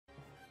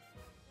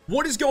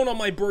What is going on,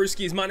 my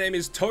broskiis? My name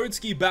is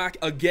Toadskii, back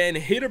again,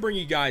 here to bring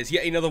you guys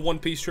yet another One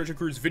Piece Treasure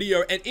Cruise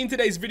video. And in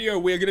today's video,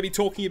 we're going to be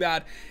talking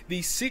about the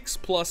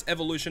 6+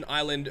 evolution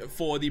island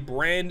for the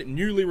brand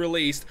newly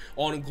released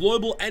on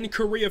global and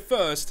Korea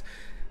first,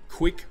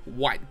 Quick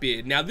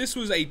Whitebeard. Now, this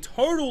was a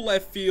total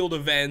left field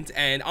event,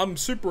 and I'm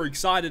super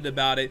excited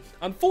about it.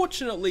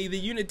 Unfortunately, the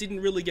unit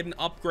didn't really get an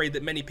upgrade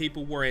that many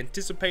people were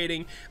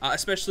anticipating,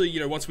 especially,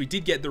 you know, once we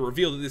did get the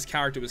reveal that this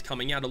character was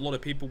coming out. A lot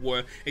of people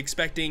were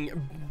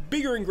expecting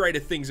bigger and greater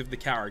things of the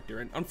character,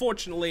 and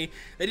unfortunately,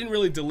 they didn't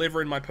really deliver,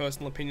 in my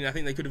personal opinion. I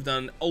think they could have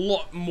done a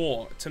lot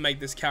more to make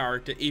this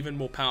character even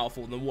more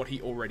powerful than what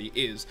he already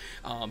is.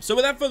 So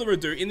without further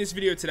ado, in this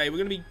video today, we're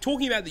going to be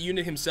talking about the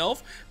unit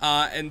himself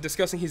and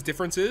discussing his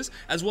differences,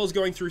 as well as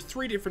going through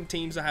 3 different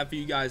teams I have for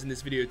you guys in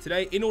this video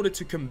today in order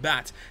to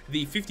combat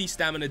the 50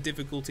 stamina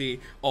difficulty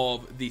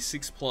of the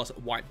 6+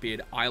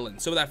 Whitebeard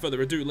Island. So without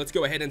further ado, let's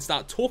go ahead and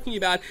start talking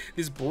about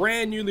this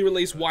brand newly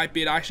released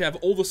Whitebeard. I actually have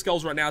all the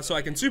skulls right now, so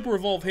I can super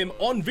evolve him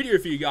on video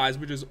for you guys,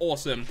 which is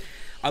awesome.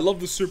 I love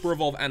the Super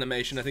Evolve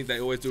animation. I think they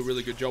always do a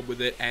really good job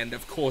with it. And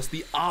of course,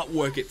 the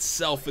artwork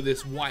itself for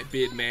this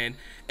Whitebeard, man.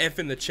 F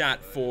in the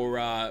chat for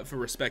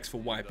respects for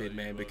Whitebeard,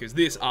 man, because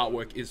this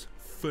artwork is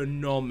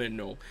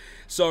phenomenal.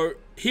 So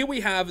here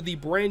we have the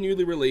brand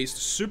newly released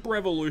Super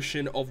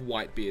Evolution of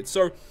Whitebeard.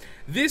 So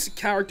this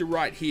character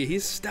right here,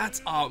 his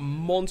stats are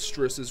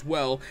monstrous as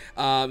well.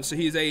 So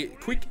he's a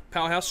quick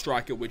powerhouse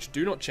striker, which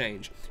do not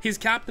change. His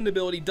captain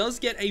ability does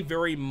get a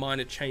very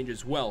minor change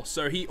as well.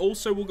 So he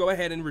also will go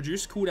ahead and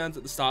reduce cooldowns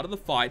at the start of the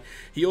fight.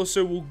 He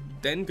also will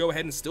then go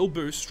ahead and still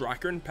boost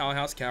striker and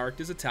powerhouse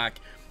characters' attack.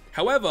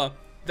 However,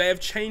 they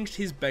have changed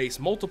his base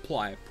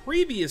multiplier.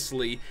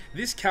 Previously,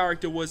 this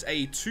character was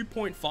a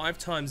 2.5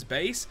 times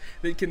base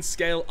that can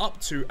scale up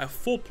to a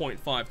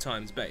 4.5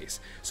 times base.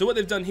 So what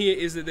they've done here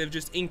is that they've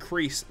just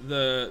increased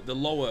the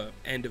lower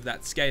end of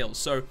that scale.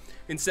 So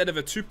instead of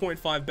a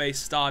 2.5 base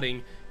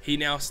starting, he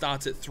now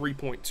starts at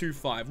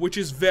 3.25, which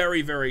is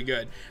very, very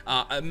good.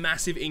 A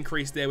massive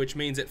increase there, which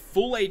means at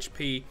full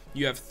HP,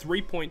 you have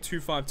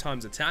 3.25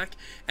 times attack,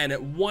 and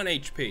at 1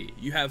 HP,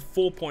 you have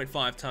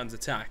 4.5 times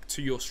attack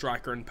to your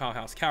striker and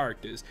powerhouse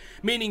characters,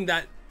 meaning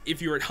that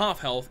if you're at half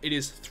health, it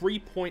is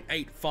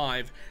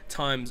 3.85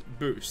 times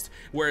boost,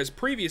 whereas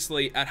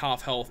previously at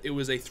half health, it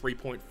was a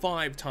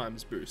 3.5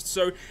 times boost.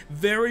 So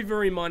very,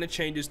 very minor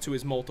changes to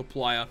his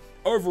multiplier.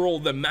 Overall,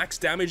 the max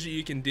damage that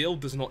you can deal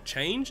does not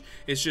change.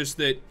 It's just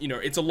that, you know,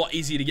 it's a lot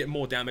easier to get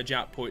more damage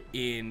output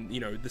in, you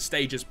know, the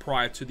stages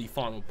prior to the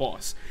final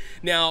boss.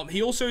 Now,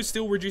 he also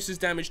still reduces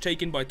damage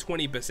taken by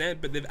 20%,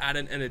 but they've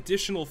added an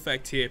additional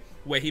effect here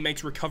where he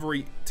makes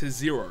recovery to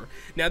 0.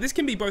 Now, this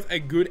can be both a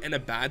good and a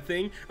bad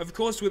thing. Of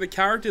course, with a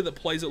character that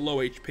plays at low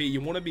HP, you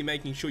want to be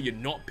making sure you're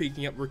not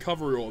picking up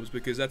recovery orbs,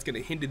 because that's going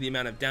to hinder the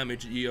amount of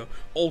damage that you're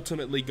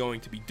ultimately going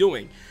to be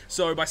doing.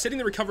 So by setting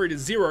the recovery to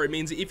 0, it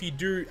means that if you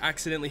do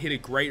accidentally hit a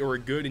great or a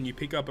good and you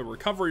pick up a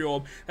recovery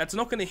orb, that's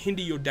not going to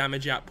hinder your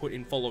damage output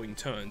in following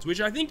turns,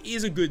 which I think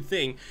is a good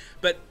thing.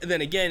 But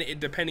then again,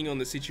 depending on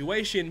the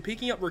situation,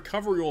 picking up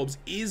recovery orbs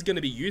is going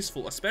to be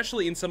useful,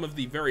 especially in some of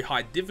the very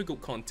high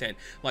difficult content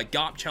like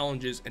GARP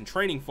challenges and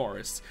training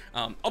forests.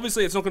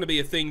 Obviously, it's not going to be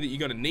a thing that you're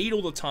going to need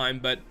all the time,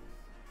 but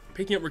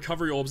picking up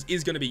recovery orbs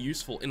is going to be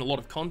useful in a lot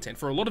of content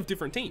for a lot of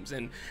different teams,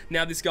 and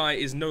now this guy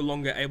is no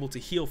longer able to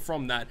heal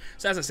from that.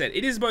 So as I said,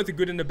 it is both a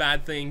good and a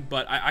bad thing,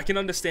 but I can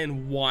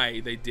understand why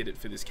they did it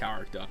for this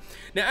character.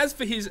 Now, as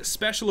for his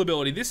special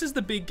ability, this is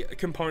the big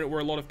component where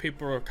a lot of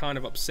people are kind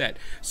of upset.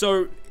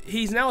 So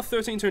he's now a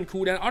 13-turn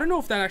cooldown. I don't know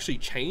if that actually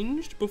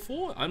changed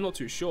before. I'm not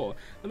too sure.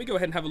 Let me go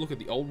ahead and have a look at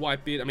the old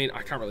Whitebeard. I mean,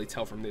 I can't really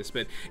tell from this,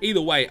 but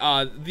either way,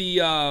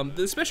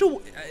 the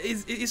special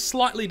is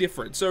slightly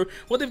different. So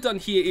what they've done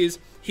here is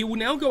he will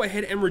now go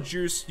ahead and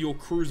reduce your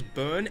crew's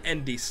burn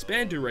and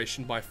despair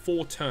duration by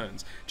 4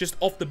 turns, just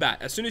off the bat.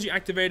 As soon as you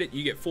activate it,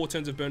 you get 4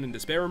 turns of burn and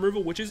despair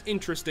removal, which is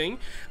interesting.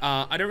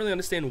 I don't really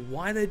understand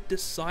why they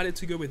decided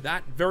to go with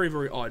that. Very,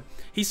 very odd.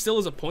 He still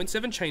is a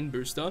 0.7 chain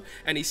booster,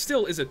 and he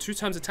still is a 2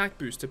 times attack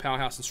boost to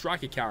powerhouse and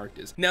striker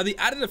characters. Now, the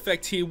added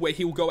effect here where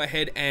he will go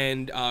ahead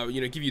and you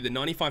know, give you the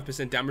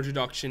 95% damage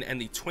reduction and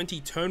the 20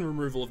 turn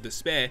removal of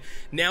despair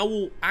now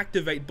will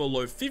activate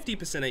below 50%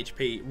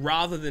 HP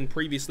rather than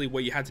previously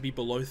where you had to be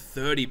below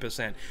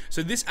 30%.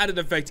 So this added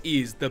effect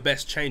is the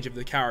best change of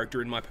the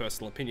character in my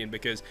personal opinion,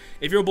 because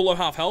if you're below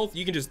half health,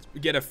 you can just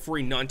get a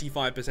free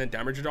 95%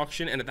 damage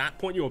reduction, and at that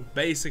point you're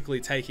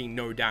basically taking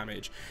no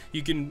damage.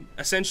 You can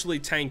essentially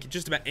tank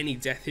just about any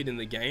death hit in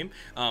the game,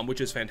 which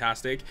is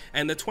fantastic,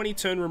 and the 20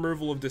 turn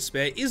removal of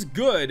despair is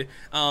good,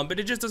 but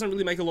it just doesn't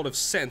really make a lot of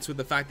sense with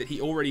the fact that he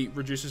already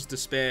reduces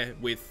despair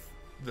with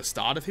the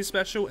start of his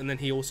special, and then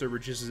he also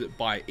reduces it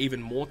by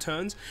even more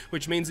turns,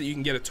 which means that you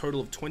can get a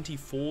total of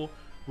 24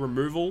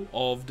 removal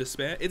of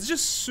despair. It's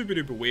just super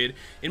duper weird.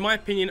 In my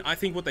opinion, I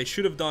think what they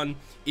should have done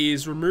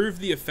is remove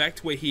the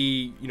effect where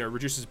he, you know,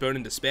 reduces burn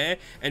and despair,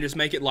 and just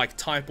make it like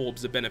type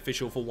orbs are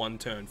beneficial for 1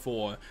 turn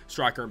for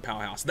striker and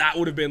powerhouse. That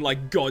would have been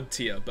like god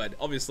tier, but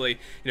obviously,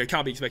 you know,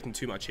 can't be expecting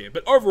too much here.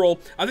 But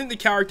overall, I think the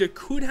character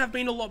could have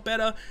been a lot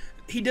better.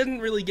 he didn't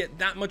really get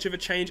that much of a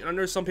change, and I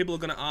know some people are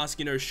going to ask,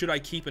 you know, should I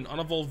keep an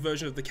unevolved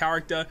version of the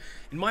character?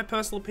 In my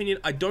personal opinion,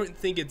 I don't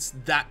think it's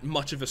that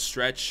much of a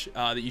stretch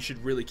that you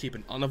should really keep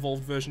an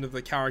unevolved version of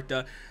the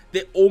character.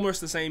 They're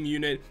almost the same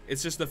unit.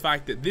 It's just the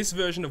fact that this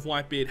version of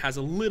Whitebeard has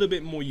a little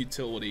bit more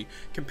utility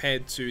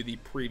compared to the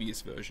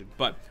previous version.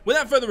 But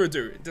without further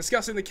ado,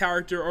 discussing the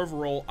character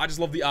overall, I just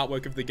love the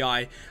artwork of the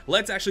guy.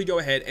 Let's actually go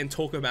ahead and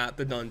talk about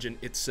the dungeon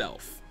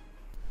itself.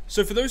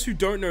 So for those who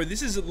don't know,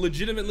 this is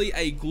legitimately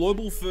a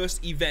global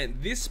first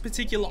event. This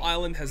particular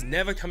island has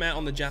never come out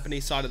on the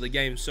Japanese side of the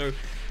game, so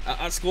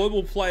us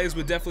global players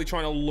were definitely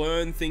trying to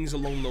learn things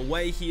along the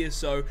way here.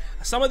 So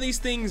some of these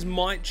things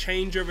might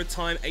change over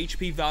time.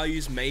 HP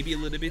values may be a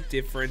little bit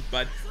different,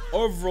 but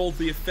overall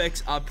the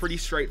effects are pretty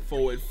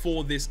straightforward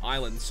for this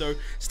island. So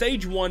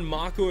stage 1,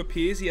 Marco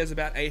appears. He has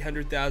about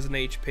 800,000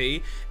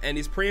 HP, and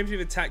his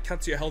preemptive attack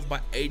cuts your health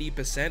by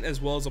 80%, as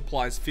well as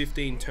applies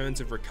 15 turns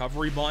of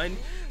recovery bind.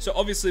 So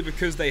obviously,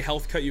 because they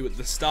health cut you at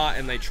the start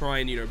and they try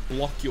and, you know,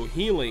 block your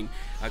healing,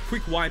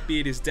 Quick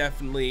Whitebeard is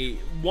definitely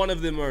one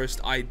of the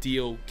most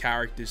ideal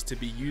characters to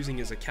be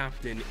using as a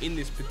captain in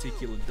this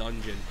particular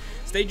dungeon.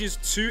 Stages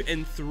 2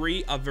 and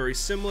 3 are very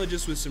similar,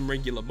 just with some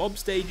regular mob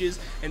stages,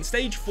 and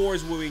stage 4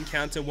 is where we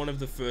encounter one of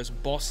the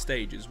first boss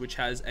stages, which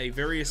has a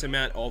various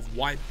amount of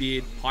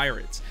Whitebeard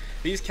pirates.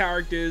 These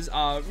characters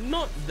are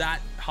not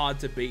that hard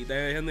to beat.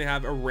 They only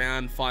have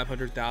around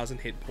 500,000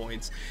 hit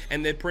points,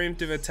 and their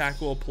preemptive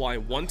attack will apply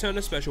 1 turn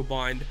of special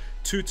bind,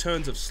 2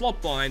 turns of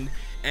slot bind,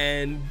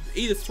 and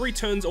either 3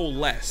 turns or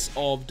less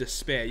of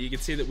despair. You can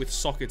see that with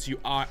sockets you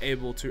are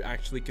able to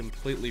actually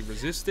completely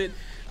resist it,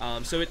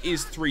 so it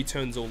is 3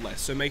 turns or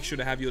less, so make sure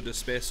to have your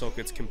despair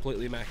sockets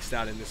completely maxed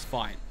out in this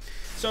fight.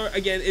 So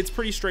again, it's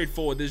pretty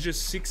straightforward. There's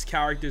just 6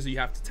 characters that you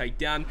have to take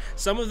down.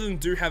 Some of them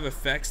do have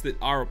effects that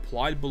are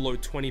applied below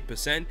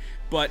 20%,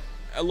 but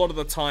a lot of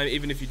the time,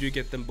 even if you do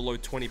get them below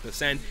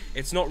 20%,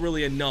 it's not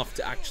really enough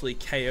to actually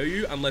KO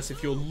you, unless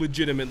if you're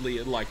legitimately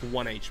at like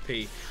 1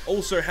 HP.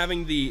 Also,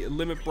 having the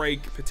limit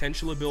break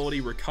potential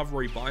ability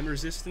recovery bind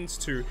resistance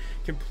to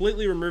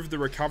completely remove the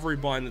recovery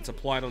bind that's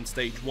applied on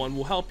stage 1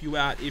 will help you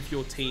out if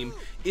your team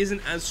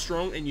isn't as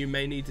strong and you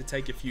may need to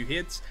take a few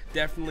hits.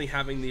 Definitely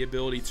having the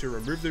ability to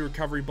remove the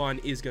recovery bind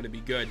is going to be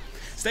good.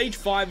 Stage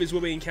 5 is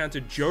where we encounter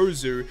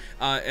Jozu,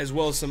 as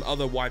well as some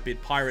other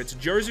Whitebeard pirates.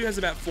 Jozu has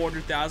about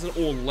 400,000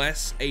 or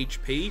less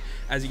HP.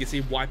 As you can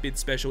see, Whitebeard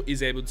special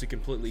is able to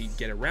completely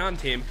get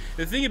around him.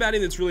 The thing about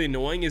him that's really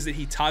annoying is that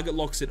he target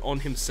locks it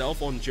on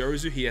himself. On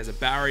Jozu, he has a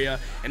barrier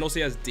and also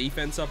he has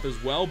defense up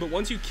as well, but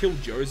once you kill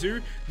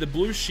Jozu, the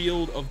blue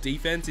shield of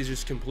defense is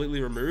just completely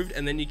removed,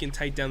 and then you can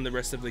take down the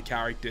rest of the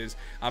characters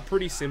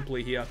pretty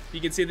simply here. You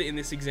can see that in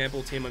this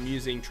example team I'm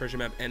using Treasure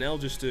Map NL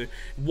just to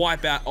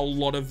wipe out a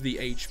lot of the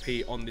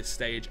HP on this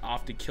stage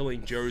after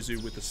killing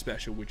Jozu with the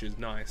special, which is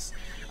nice.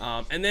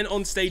 And then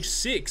on stage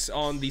 6,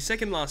 on the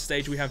second last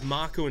stage, we have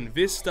Marco and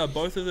Vista.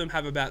 Both of them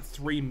have about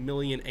 3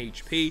 million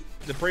HP.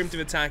 The preemptive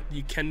attack,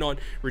 you cannot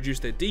reduce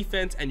their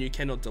defense and you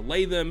cannot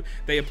delay them.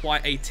 They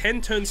apply a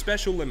 10-turn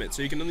special limit,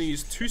 so you can only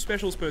use 2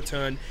 specials per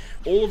turn.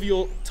 All of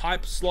your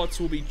type slots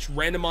will be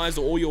randomized,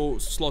 or all your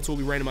slots will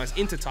be randomized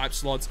into type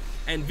slots,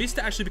 and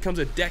Vista actually becomes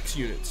a dex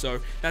unit,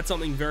 so that's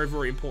something very,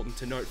 very important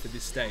to note for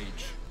this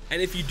stage.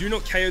 And if you do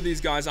not KO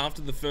these guys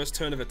after the first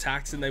turn of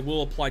attacks, then they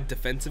will apply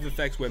defensive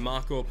effects where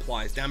Marco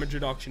applies damage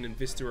reduction and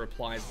Vista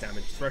applies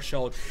damage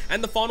threshold.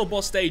 And the final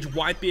boss stage,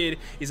 Whitebeard,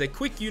 is a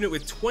quick unit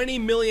with 20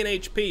 million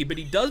HP, but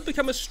he does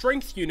become a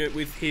strength unit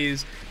with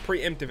his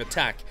preemptive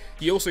attack.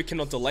 You also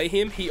cannot delay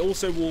him. He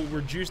also will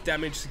reduce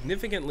damage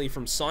significantly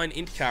from sign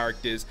int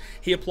characters.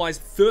 He applies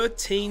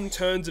 13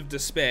 turns of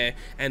despair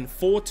and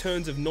 4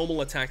 turns of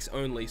normal attacks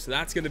only, so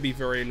that's going to be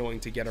very annoying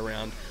to get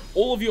around.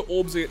 All of your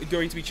orbs are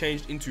going to be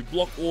changed into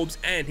block orbs,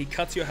 and he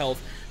cuts your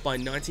health by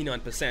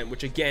 99%,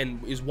 which again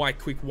is why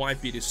Quick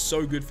Whitebeard is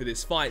so good for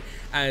this fight,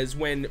 as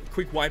when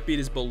Quick Whitebeard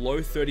is below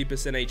 30%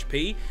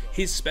 HP,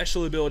 his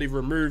special ability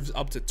removes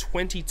up to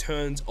 20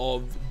 turns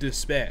of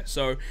despair.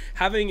 So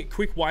having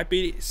Quick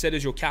Whitebeard set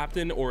as your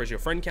captain or as your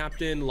friend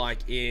captain, like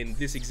in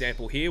this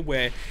example here,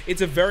 where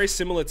it's a very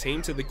similar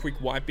team to the Quick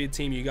Whitebeard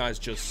team you guys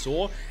just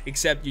saw,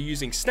 except you're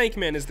using Snake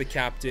Man as the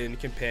captain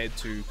compared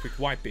to Quick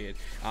Whitebeard.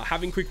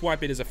 Having Quick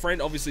Whitebeard as a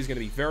friend obviously is going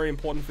to be very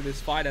important for this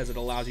fight, as it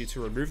allows you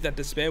to remove that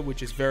despair,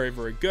 which is very,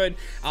 very good.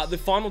 The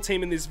final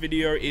team in this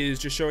video is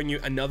just showing you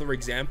another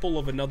example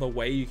of another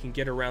way you can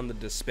get around the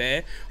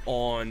despair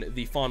on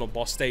the final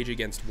boss stage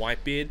against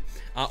Whitebeard.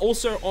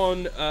 Also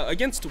on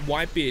against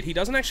Whitebeard, he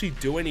doesn't actually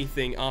do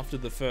anything after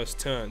the first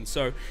turn,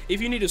 so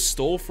if you need to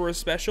stall for a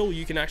special,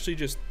 you can actually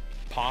just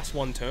pass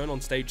 1 turn on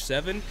stage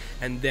 7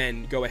 and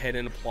then go ahead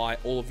and apply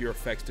all of your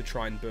effects to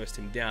try and burst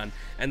him down.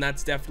 And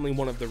that's definitely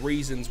one of the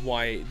reasons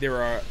why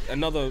there are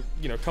another,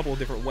 couple of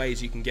different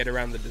ways you can get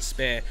around the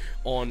despair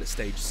on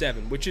stage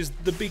 7, which is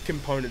the big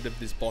component of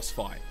this boss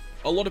fight.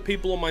 A lot of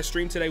people on my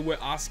stream today were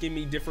asking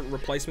me different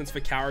replacements for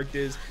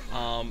characters,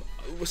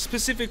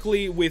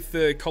 specifically with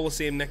the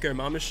Colosseum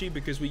Nekomamashi,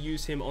 because we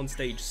use him on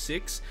stage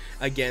 6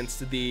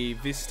 against the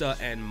Vista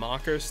and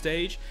Marco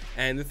stage.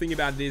 And the thing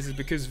about this is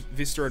because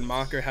Vista and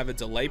Marco have a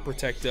delay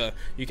protector,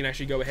 you can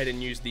actually go ahead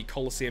and use the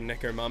Colosseum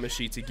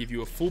Nekomamashi to give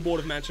you a full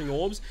board of matching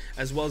orbs,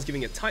 as well as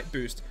giving a type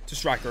boost to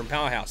Striker and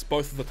Powerhouse,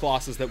 both of the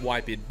classes that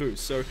Whitebeard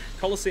boosts. So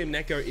Colosseum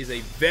Neko is a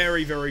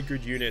very, very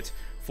good unit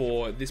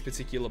for this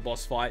particular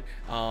boss fight.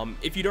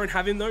 If you don't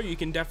have him though, you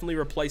can definitely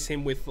replace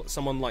him with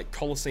someone like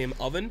Colosseum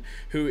Oven,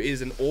 who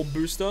is an orb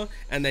booster,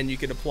 and then you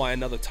can apply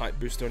another type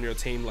booster on your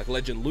team, like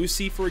Legend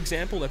Lucy, for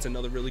example. That's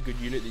another really good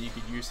unit that you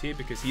could use here,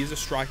 because he is a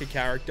striker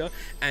character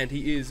and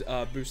he is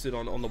boosted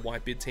on the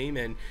Whitebeard team.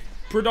 And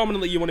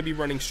predominantly you want to be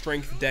running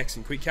strength, dex,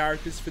 and quick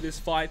characters for this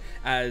fight,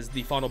 as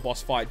the final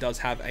boss fight does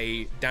have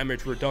a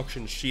damage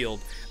reduction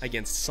shield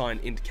against sign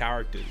int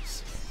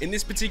characters. In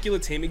this particular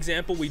team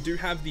example, we do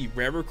have the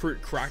rare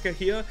recruit Cracker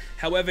here.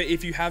 However,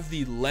 if you have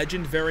the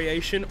legend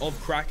variation of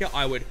Cracker,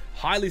 I would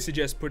highly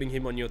suggest putting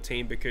him on your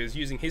team, because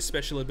using his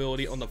special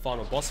ability on the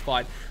final boss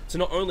fight to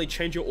not only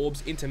change your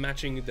orbs into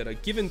matching that are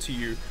given to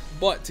you,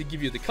 but to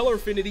give you the color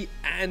affinity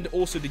and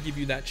also to give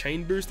you that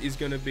chain boost is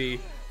going to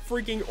be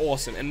freaking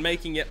awesome, and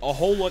making it a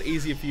whole lot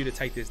easier for you to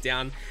take this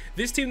down.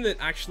 This team that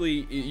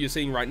actually you're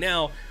seeing right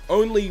now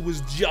only was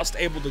just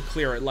able to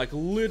clear it, like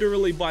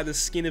literally by the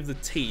skin of the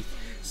teeth.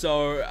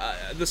 So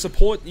the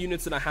support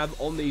units that I have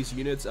on these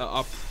units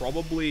are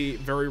probably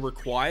very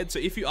required. So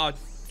if you are,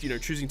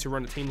 choosing to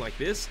run a team like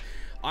this,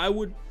 I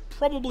would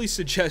probably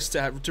suggest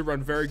to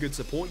run very good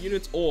support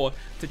units, or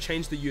to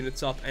change the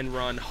units up and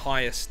run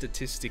higher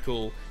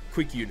statistical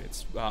quick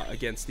units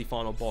against the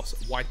final boss,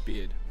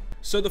 Whitebeard.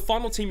 So the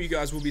final team you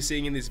guys will be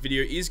seeing in this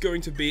video is going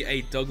to be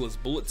a Douglas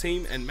Bullet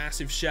team, and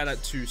massive shout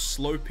out to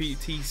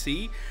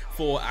OPTC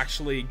for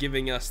actually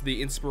giving us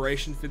the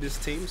inspiration for this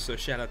team, so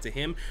shout out to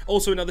him.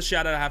 Also, another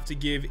shout out I have to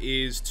give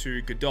is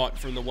to Godot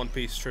from the One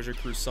Piece Treasure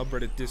Cruise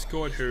subreddit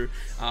Discord, who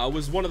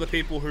was one of the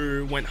people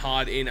who went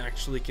hard in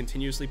actually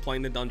continuously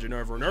playing the dungeon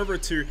over and over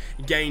to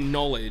gain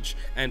knowledge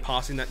and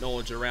passing that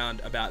knowledge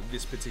around about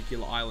this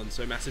particular island.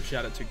 So massive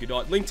shout out to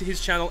Godot. Link to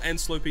his channel and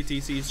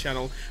SlowPTC's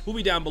channel will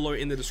be down below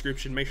in the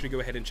description. Make sure to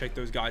go ahead and check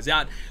those guys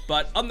out.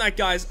 But other than that,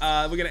 guys,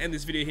 we're going to end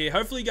this video here.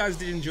 Hopefully you guys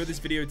did enjoy this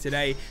video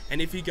today,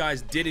 and if you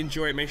guys did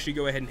enjoy it, make sure you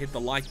go ahead and hit the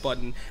like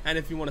button. And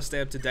if you want to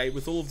stay up to date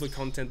with all of the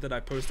content that I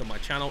post on my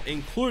channel,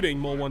 including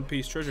more One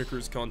Piece Treasure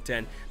Cruise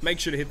content, make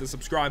sure to hit the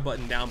subscribe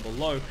button down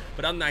below.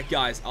 But other than that,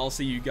 guys, I'll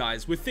see you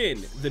guys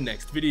within the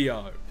next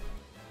video.